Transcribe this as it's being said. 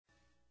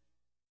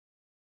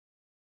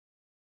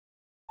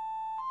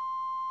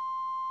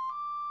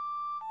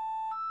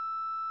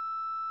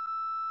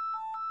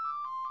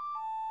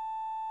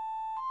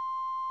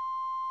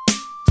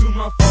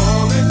my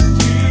fallen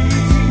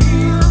dreams,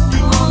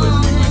 you always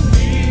be with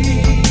me,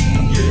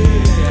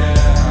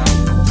 yeah.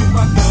 To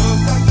my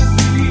thugs I can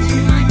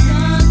see,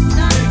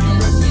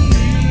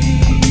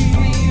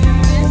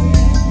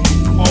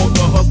 all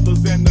the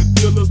hustlers and the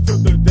dealers took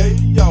the day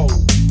off,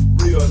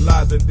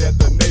 realizing that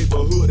the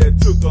neighborhood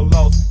had took a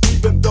loss.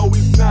 Even though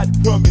he's not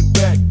coming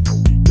back,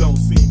 he don't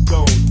seem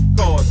gone.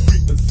 Cars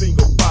creeping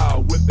single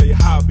file with their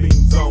high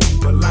beams on.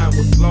 The line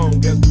was long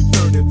as we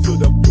turned into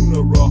the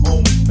funeral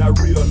home. Not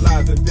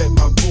realizing that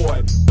my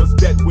boy was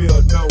that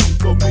well known.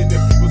 So many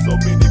people, so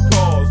many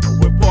cars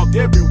were parked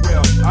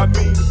everywhere. I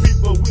mean,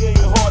 people we ain't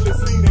hardly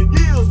seen in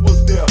years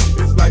was there.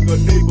 It's like a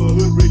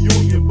neighborhood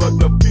reunion, but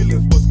the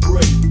feelings was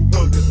great.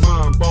 Hugged his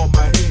mom, bowed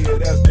my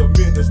head as the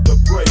minister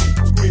prayed.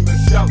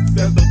 Screaming shouts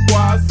as the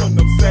choir sung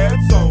them sad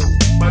songs.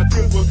 My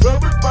tears were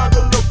covered by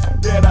the looks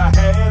that I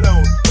had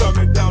on.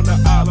 Coming down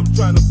the aisle, I'm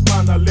trying to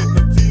smile, I let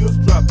the tears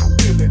drop.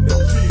 Feeling the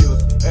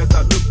chills as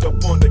I looked up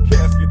on the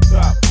casket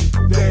top.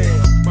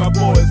 Damn, my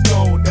boy is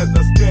gone as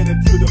I stand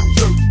into the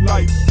church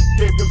lights.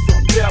 Gave them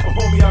some dab,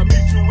 homie, I'll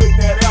meet you in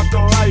that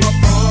afterlife. I'm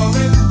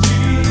falling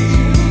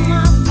dreams,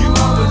 you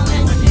always be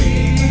with me,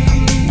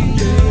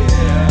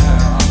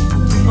 yeah.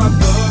 To my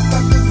thugs I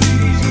can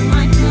see,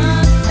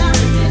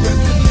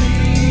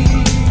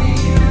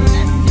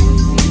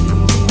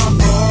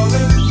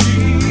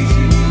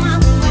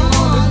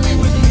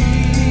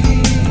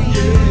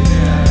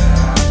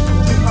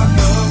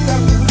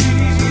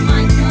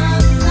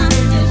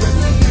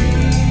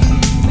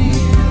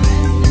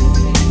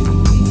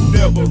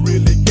 never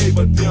really gave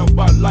a damn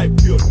about life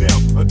till now,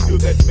 until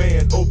that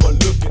man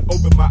overlooking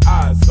opened my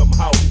eyes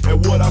somehow.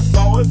 And what I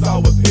saw is I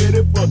was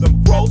headed for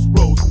them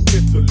crossroads,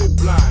 mentally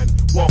blind,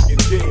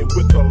 walking dead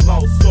with a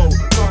lost soul.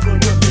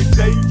 Constantly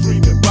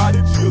daydreaming,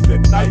 body chills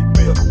and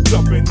nightmares,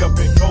 jumping up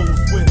in cold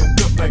sweating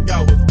just like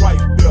I was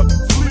right there.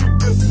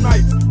 Sleepless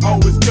nights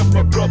always kept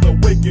my brother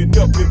waking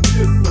up. If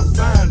this a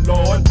sign,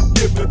 Lord,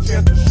 give me a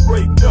chance to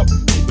straighten up.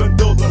 Even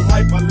though the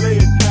life I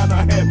led kinda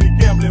had me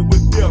gambling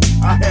with death,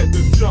 I had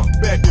to jump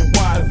back and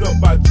wise up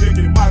by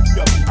jigging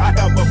myself. I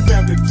have a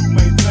family to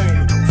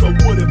maintain, so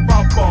what if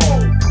I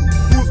fall?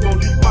 Who's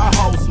gonna leave my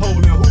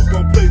household and who's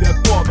gonna play that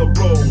father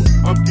role?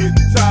 I'm getting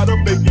tired of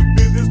making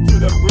visits to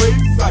the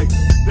grave sites.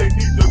 They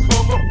need to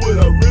come up with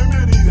a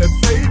remedy that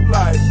save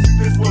lives.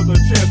 This was a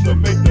chance to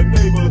make the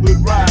neighborhood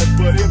rise,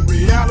 but in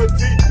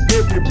reality,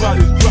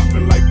 everybody's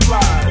dropping like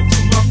flies.